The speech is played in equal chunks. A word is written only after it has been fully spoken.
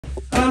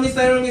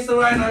Mr.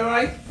 Ryan, all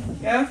right?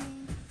 Yeah.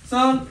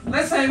 So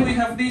let's say we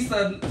have these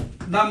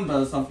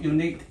numbers of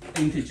unique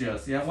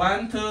integers. Yeah,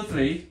 1, 2,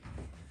 3.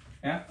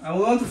 Yeah, and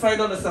we want to find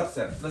out the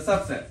subset. The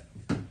subset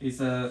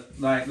is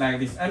like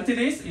this. Empty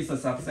list is a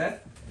subset.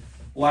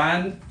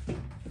 1,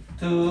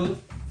 2,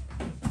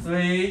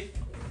 3.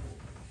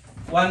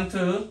 1,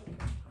 2,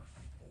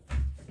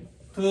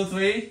 2,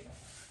 3.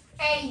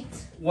 8.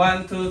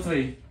 1, 2,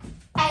 3.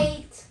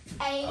 8.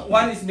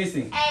 1 is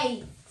missing.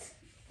 8.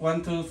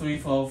 1, 2, 3,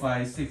 4,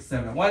 5, 6,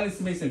 7. 1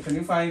 is missing. Can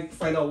you find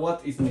out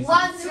what is missing?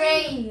 1,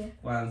 3.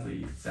 1,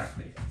 3,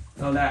 exactly.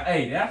 So there are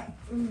 8, yeah?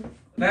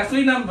 There are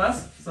 3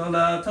 numbers. So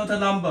the total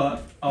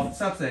number of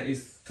subset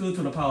is 2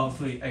 to the power of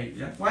 3, 8,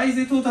 yeah? Why is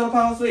it 2 to the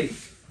power of 3?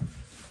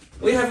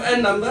 We have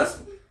n numbers.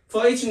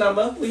 For each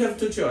number, we have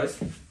 2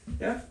 choices,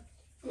 yeah?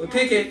 We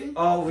pick it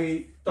or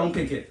we don't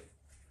pick it.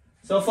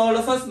 So for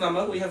the first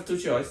number, we have 2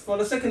 choices. For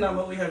the second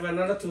number, we have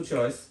another 2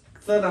 choices.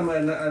 Third number,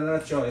 another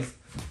choice.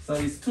 So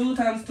it's 2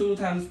 times 2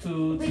 times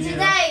 2. Which is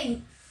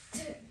 8.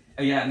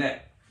 Yeah,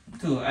 that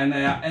 2, and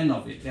there are n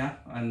of it, yeah?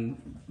 And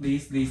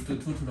these 2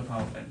 to the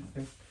power of n.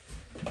 Okay?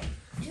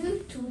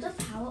 2 to the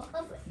power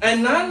of n.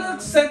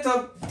 Another set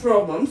of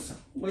problems,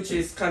 which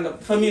is kind of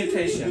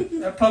permutation.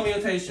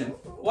 Permutation.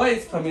 What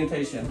is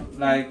permutation?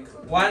 Like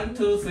 1,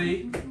 2,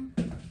 3,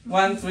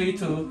 1, 3,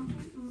 2,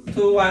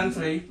 2, 1,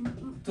 3,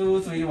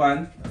 2, 3,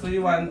 1, 3,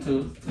 1,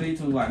 2, 3,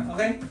 2, 1.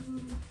 Okay?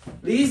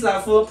 These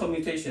are full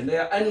permutation. They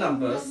are n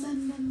numbers.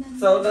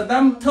 So the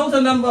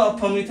total number of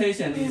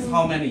permutation is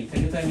how many?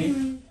 Can you tell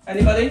me?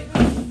 Anybody?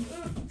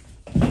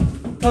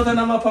 Total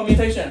number of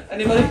permutation.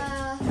 Anybody? 6.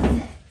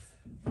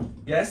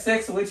 Yes,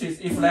 6, which is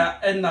if there are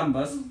n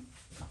numbers.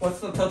 What's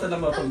the total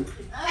number of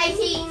permutation?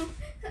 18.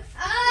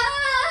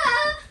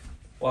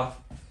 What?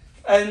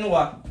 N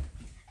what?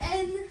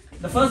 And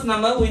The first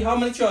number, how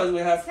many choices we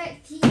have? 3.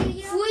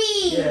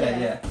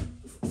 Yeah.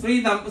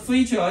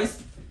 3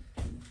 choice.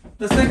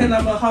 The second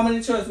number, how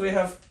many choices we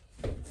have?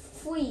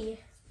 3.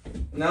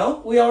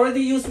 No, we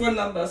already used 1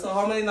 number, so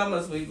how many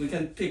numbers we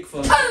can pick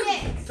for?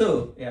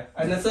 2. Yeah.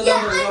 And the third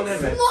number we don't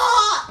have it.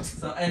 Smart.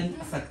 So n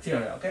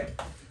factorial, okay?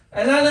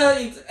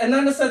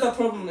 Another set of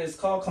problem is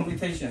called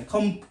computation.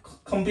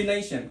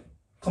 Combination.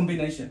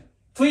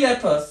 3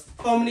 apples,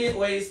 how many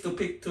ways to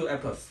pick 2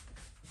 apples?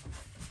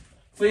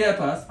 3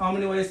 apples, how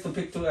many ways to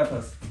pick 2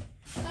 apples?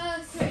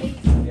 3.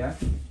 Yeah.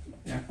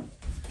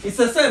 It's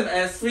the same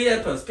as 3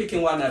 apples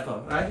picking 1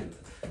 apple, right?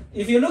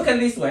 If you look at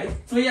this way,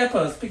 3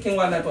 apples picking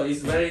 1 apple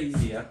is very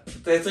easy. Yeah?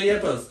 There are 3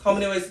 apples. How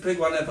many ways to pick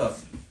 1 apple?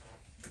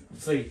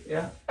 3.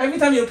 Yeah. Every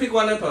time you pick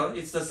 1 apple,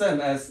 it's the same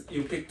as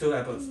you pick 2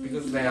 apples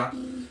because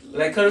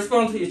they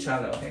correspond to each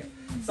other. Okay.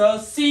 So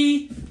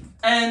C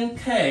n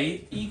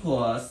k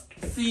equals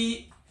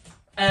C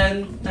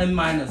n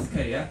minus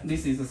k. Yeah.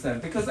 This is the same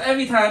because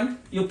every time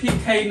you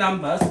pick k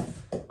numbers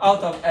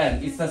out of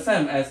n, it's the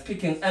same as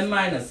picking n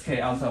minus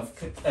k out of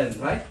n,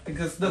 right?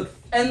 Because look,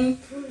 n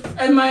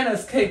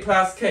minus k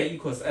plus k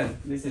equals n.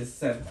 This is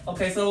the same.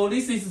 Okay, so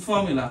this is the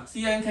formula.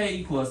 Cnk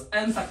equals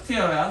n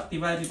factorial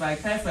divided by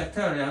k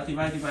factorial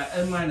divided by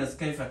n minus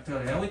k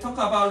factorial. We talked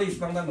about this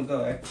long time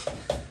ago, right?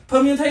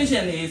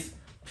 Permutation is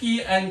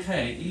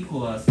pnk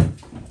equals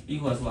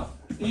what?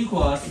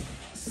 Equals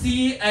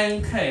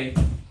cnk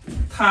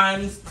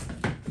times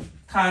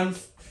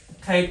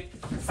k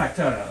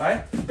factorial,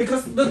 right?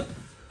 Because look,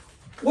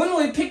 when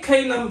we pick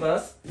k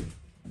numbers,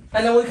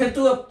 and then we can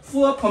do a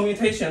full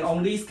permutation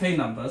on these k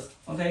numbers.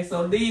 Okay,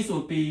 so these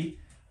would be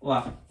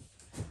what?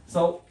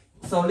 So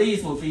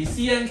these would be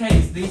cnk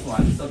is this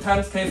one. So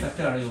times k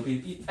factorial will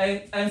be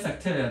n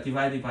factorial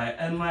divided by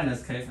n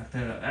minus k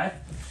factorial, right?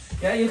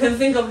 Yeah, you can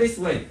think of this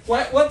way.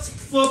 What's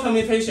full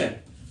permutation?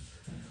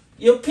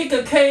 You pick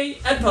a k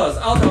apples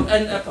out of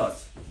n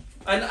apples,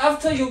 and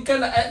after you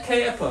get a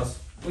k apples,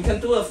 we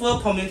can do a full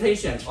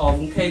permutation of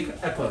k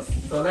apples.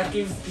 So that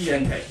gives p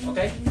and k.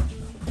 Okay.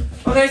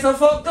 Okay. So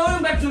for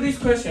going back to this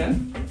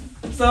question,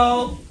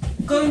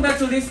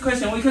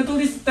 we can do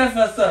this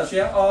DFS search,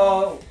 yeah,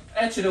 or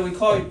actually we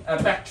call it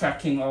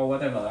backtracking or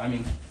whatever. I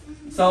mean,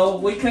 so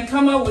we can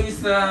come up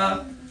with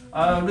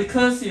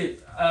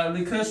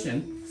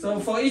recursion. So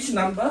for each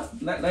number,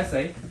 let's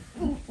say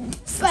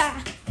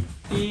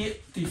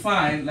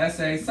define, let's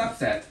say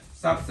subset,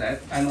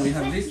 and we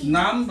have these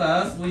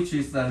numbers, which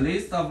is the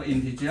list of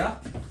integer,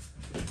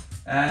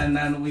 and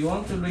then we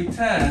want to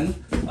return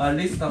a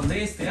list of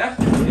this, yeah,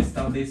 list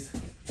of this.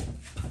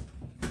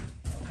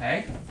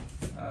 Okay,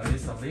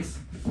 list of this.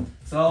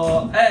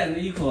 So n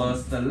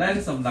equals the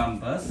length of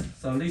numbers.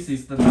 So this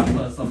is the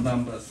numbers of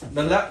numbers.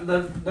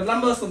 The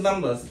numbers of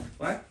numbers,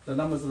 right? The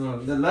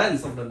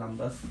length of the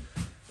numbers.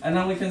 And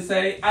then we can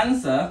say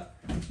answer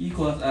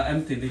equals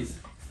empty list.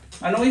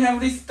 And we have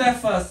this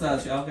DFS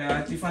search. Okay,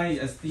 I define it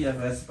as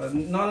DFS, but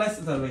not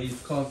necessarily it's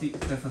called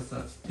DFS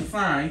search.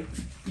 Define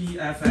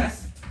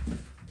DFS.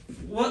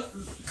 What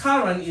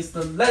current is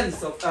the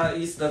length of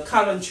is the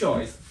current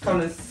choice,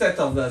 current set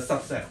of the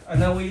subset,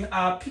 and then we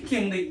are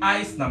picking the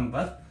ith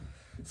number.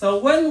 So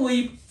when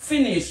we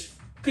finish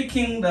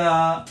picking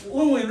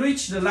when we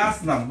reach the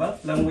last number,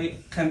 then we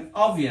can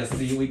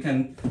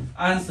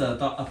answer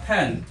the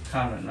append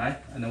current, right?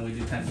 And then we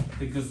return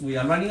because we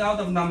are running out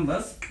of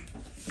numbers,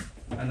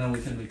 and then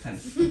we can return.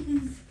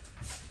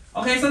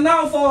 Okay, so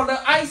now for the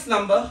ith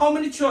number, how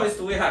many choice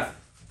do we have?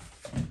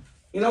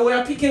 We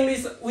are picking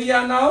this. We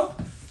are now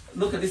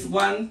look at this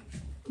one.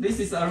 This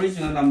is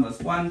original numbers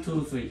 1,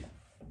 2, 3.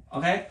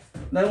 Okay,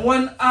 then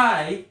when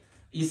I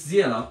is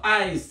 0,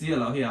 I is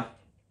 0 here.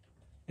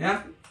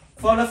 Yeah,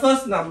 for the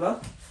first number.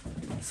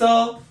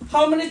 So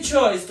how many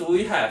choice do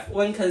we have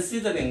when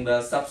considering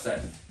the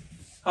subset?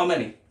 How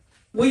many?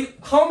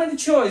 How many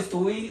choice do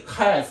we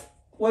have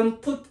when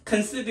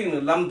considering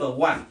the number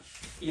 1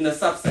 in a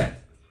subset?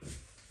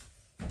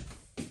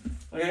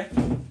 Okay,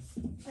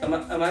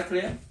 am I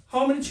clear?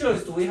 How many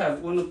choice do we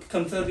have when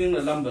considering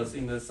the numbers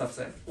in the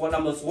subset? What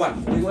numbers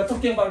 1? We were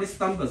talking about these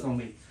numbers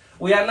only.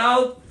 We are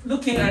now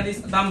looking at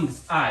these nums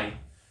I,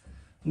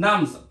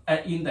 nums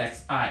at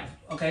index I.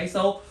 Okay,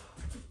 so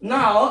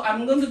now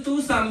I'm going to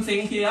do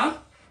something here.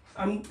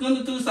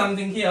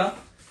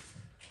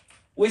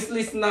 With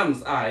this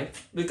nums I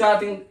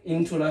regarding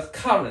into the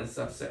current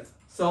subset.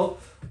 So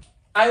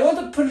I want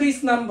to put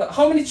this number.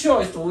 How many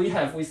choice do we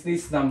have with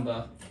this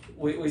number?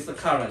 With the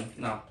current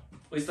now.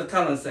 With the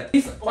current set.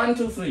 It's 1,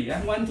 2, 3.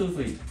 Yeah, 1, 2,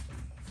 3.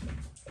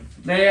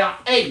 There are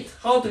 8.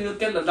 How do you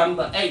get the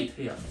number 8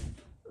 here?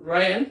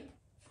 Ryan,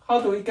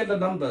 how do we get the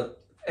number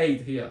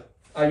 8 here?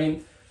 I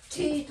mean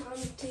 2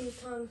 times 2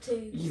 times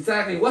 2.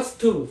 Exactly. What's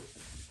 2?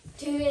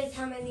 2 is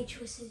how many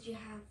choices you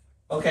have.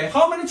 Okay,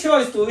 how many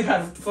choice do we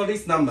have for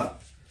this number?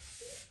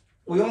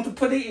 We want to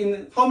put it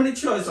in how many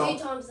choice? 2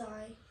 times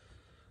I.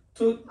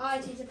 2. I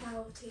to the power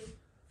of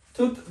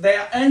 2. There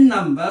are n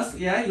numbers.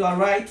 Yeah, you are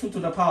right. 2 to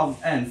the power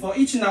of n. For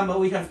each number,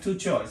 we have 2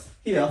 choice.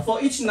 Here,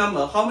 for each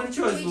number, how many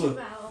choice 2 do to we?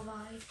 the power of I.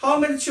 How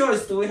many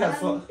choice do we have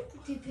for?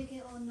 To pick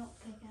it or not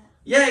pick it.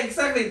 Yeah,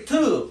 exactly.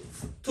 2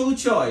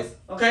 choice.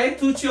 Okay,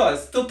 2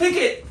 choice to pick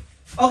it.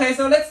 Okay,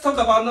 so let's talk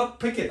about not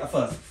pick it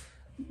first.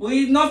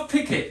 We not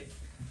pick it.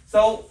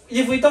 So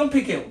if we don't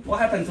pick it, what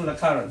happened to the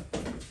current?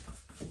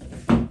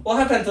 What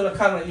happened to the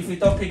current if we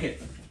don't pick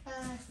it?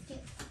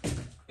 Skip.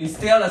 It's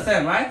still the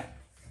same, right?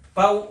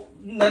 But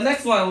the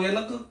next one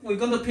we're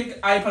going to pick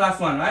I plus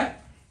 1, right?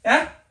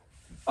 Yeah.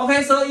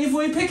 Okay, so if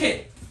we pick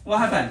it, what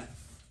happened?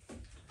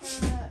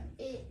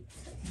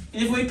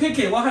 If we pick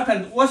it, what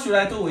happened? What should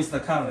I do with the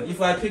current?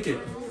 If I pick it,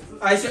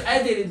 I should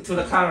add it into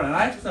the current,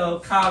 right? So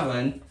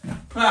current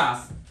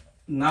plus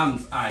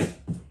nums I.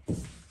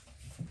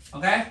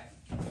 Okay?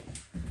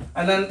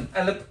 And then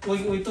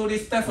we do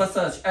this depth first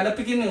search. At the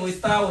beginning, we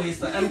start with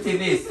the empty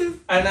list.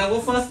 And then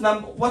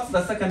what's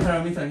the second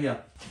parameter here?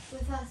 The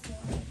first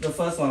one. The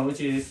first one,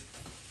 which is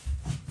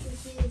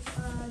 0.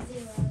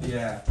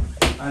 Yeah.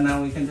 And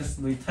now we can just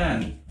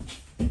return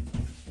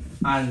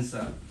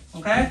answer.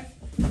 Okay?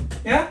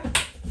 Yeah?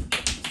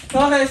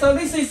 Okay, so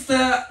this is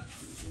the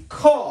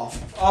core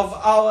of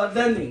our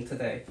learning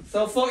today.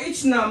 So for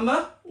each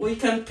number, we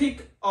can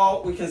pick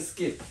or we can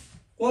skip.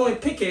 When we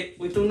pick it,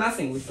 we do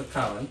nothing with the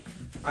current.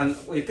 And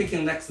we're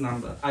picking next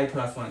number, I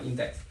plus 1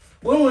 index.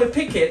 When we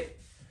pick it,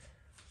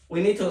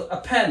 we need to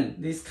append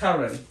this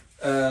current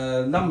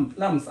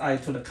nums I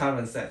to the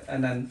current set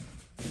and then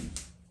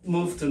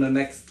move to the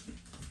next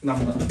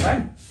number,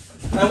 right?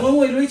 And when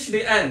we reach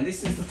the end,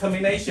 this is the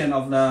termination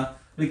of the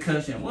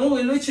recursion. When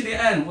we reach the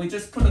end, we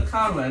just put the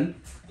current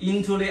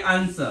into the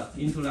answer,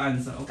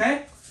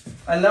 okay?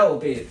 And that will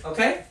be it,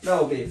 okay? That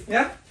will be it,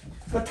 yeah?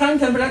 The time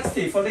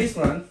complexity for this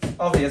one,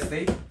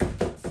 obviously,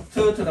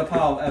 2 to the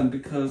power of n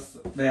because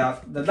they are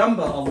the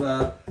number of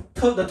the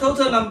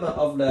total number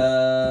of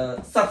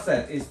the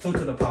subset is 2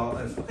 to the power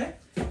of n, okay?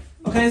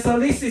 Okay, so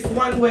this is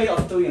one way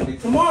of doing it.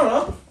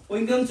 Tomorrow,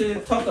 we're going to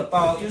talk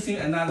about using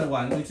another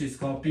one, which is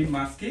called beam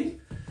masking.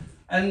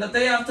 And the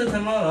day after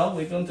tomorrow,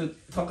 we're going to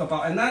talk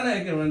about another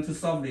algorithm to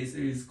solve this.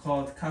 It is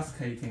called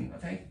cascading,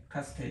 okay?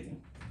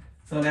 Cascading.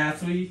 So there are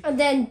 3. And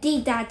then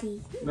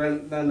D-Daddy.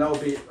 Then that will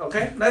be it,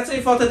 okay? That's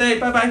it for today.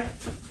 Bye-bye.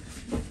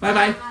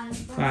 Bye-bye.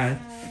 Bye.